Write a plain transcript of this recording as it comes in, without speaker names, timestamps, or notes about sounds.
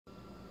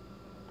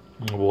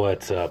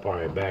What's up? All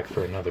right, back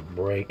for another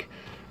break.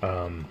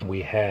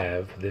 We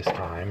have this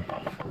time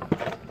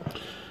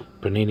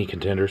Panini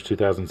Contenders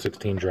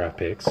 2016 draft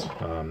picks.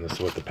 This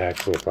is what the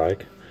packs look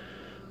like.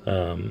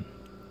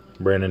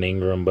 Brandon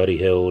Ingram, Buddy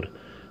Hield,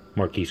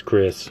 Marquise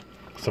Chris,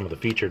 some of the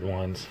featured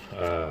ones.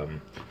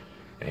 And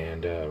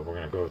we're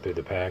going to go through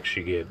the packs.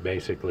 You get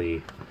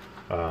basically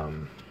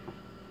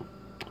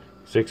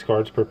 6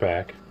 cards per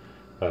pack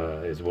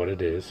is what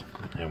it is.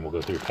 And we'll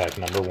go through pack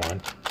number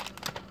 1.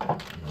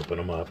 Open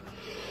them up.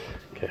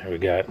 Okay, we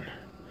got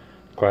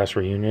class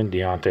reunion,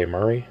 Deontay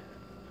Murray,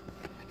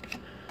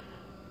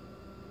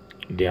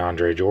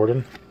 DeAndre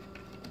Jordan,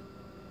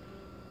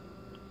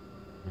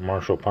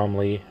 Marshall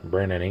Plumlee,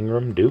 Brandon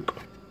Ingram, Duke,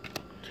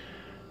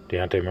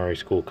 Deontay Murray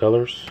school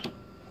colors,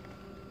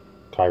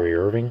 Kyrie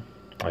Irving,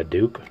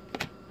 Duke,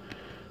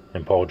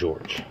 and Paul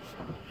George.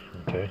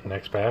 Okay,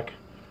 next pack.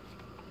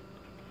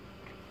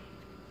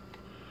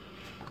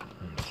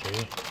 Let's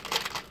see.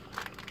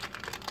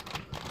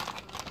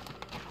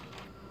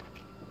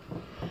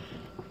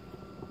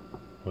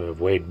 We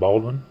have Wade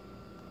Baldwin.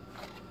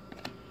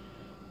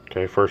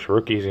 Okay, first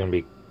rookie is going to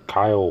be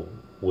Kyle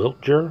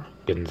Wiltjer,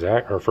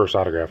 Gonzaga, or first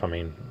autograph,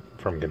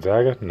 from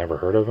Gonzaga. Never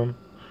heard of him.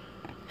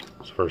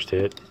 His first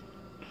hit.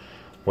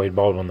 Wade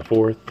Baldwin the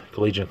fourth.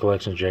 Collegiate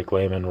Collections, Jake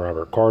Layman,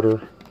 Robert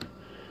Carter.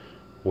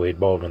 Wade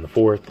Baldwin the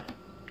fourth.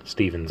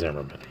 Steven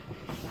Zimmerman.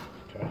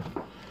 Okay.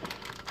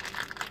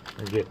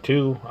 We get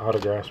 2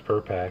 autographs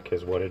per pack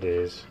is what it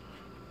is.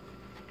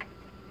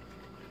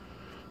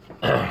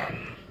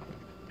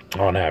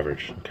 On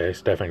average. Okay,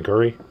 Stephen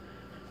Curry,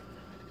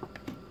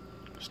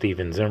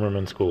 Steven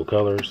Zimmerman, school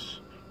colors,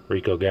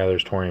 Rico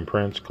Gathers, Torian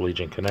Prince,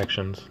 Collegiate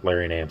Connections,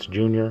 Larry Nance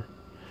Jr.,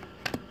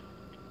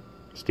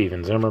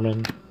 Steven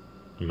Zimmerman,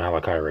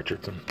 Malachi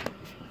Richardson.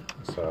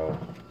 So,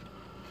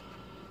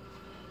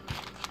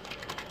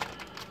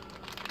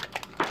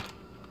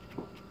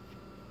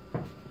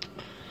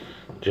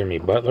 Jimmy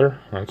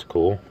Butler, that's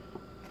cool.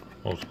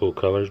 Old school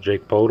colors,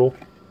 Jake Podol,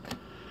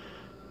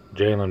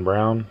 Jaylen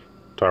Brown,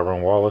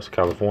 Tyrone Wallace,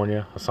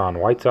 California, Hassan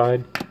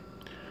Whiteside,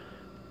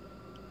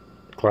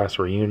 class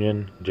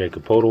reunion,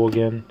 Jacob Podol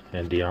again,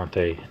 and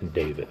Deontay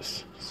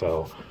Davis.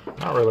 So,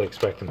 not really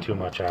expecting too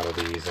much out of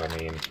these.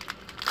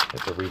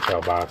 It's a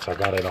retail box. I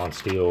got it on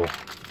Steel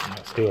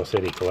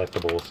City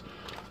Collectibles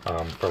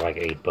for like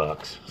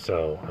 $8.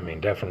 So,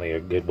 definitely a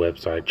good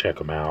website. Check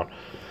them out.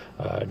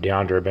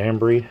 DeAndre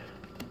Bambry,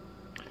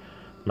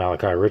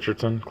 Malachi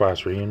Richardson,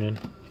 class reunion.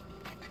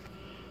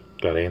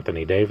 Got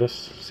Anthony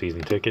Davis,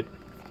 season ticket.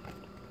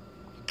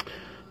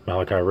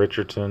 Malachi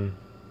Richardson,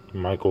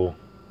 Michael,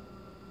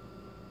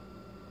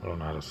 I don't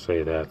know how to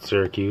say that,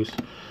 Syracuse,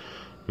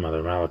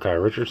 Mother Malachi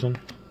Richardson,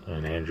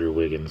 and Andrew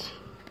Wiggins,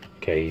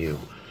 KU.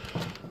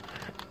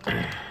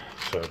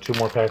 So 2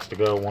 more packs to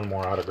go, 1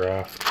 more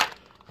autograph.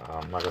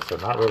 Like I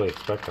said, not really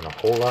expecting a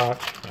whole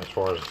lot as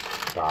far as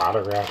the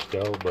autographs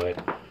go,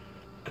 but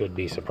could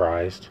be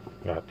surprised.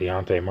 Got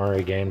Deontay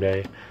Murray, game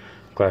day,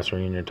 class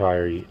reunion,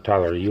 Tyler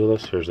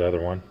Ulis, here's the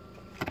other one.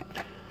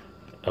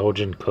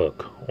 Elgin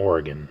Cook,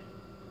 Oregon.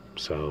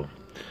 So,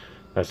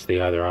 that's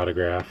the other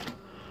autograph.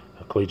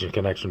 Collegiate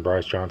Connection,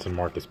 Bryce Johnson,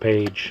 Marcus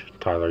Page,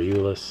 Tyler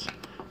Ulis,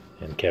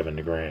 and Kevin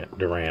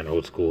Durant,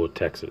 old school,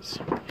 Texas.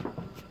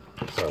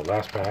 So,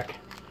 last pack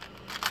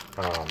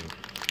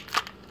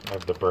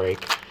of the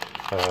break.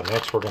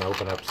 Next, we're going to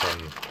open up some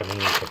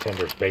Panini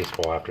Contenders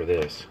baseball after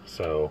this.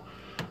 So,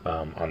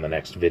 on the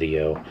next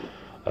video,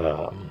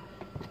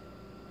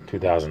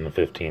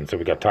 2015. So,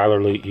 we got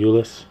Tyler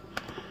Ulis,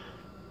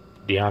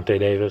 Deontay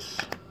Davis,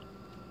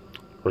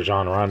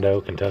 Rajon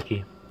Rondo,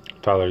 Kentucky,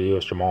 Tyler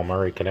Lewis, Jamal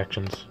Murray,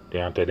 Connections,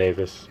 Deontay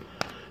Davis,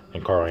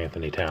 and Karl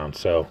Anthony Towns.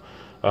 So,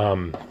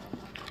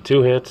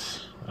 2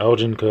 hits,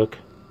 Elgin Cook,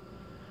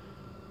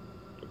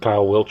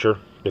 Kyle Wiltjer,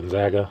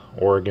 Gonzaga,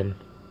 Oregon,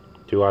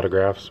 2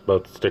 autographs,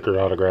 both sticker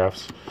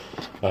autographs.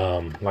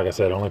 Like I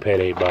said, only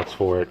paid $8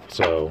 for it,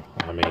 so,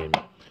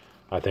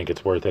 I think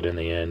it's worth it in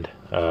the end.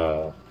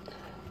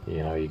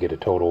 You get a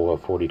total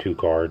of 42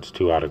 cards,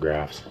 2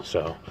 autographs,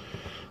 so...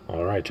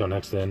 Alright, till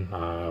next then,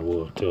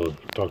 we'll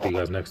talk to you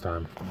guys next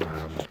time.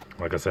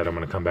 Like I said, I'm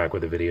going to come back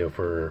with a video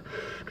for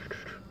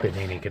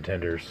Panini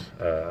Contenders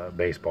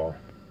baseball.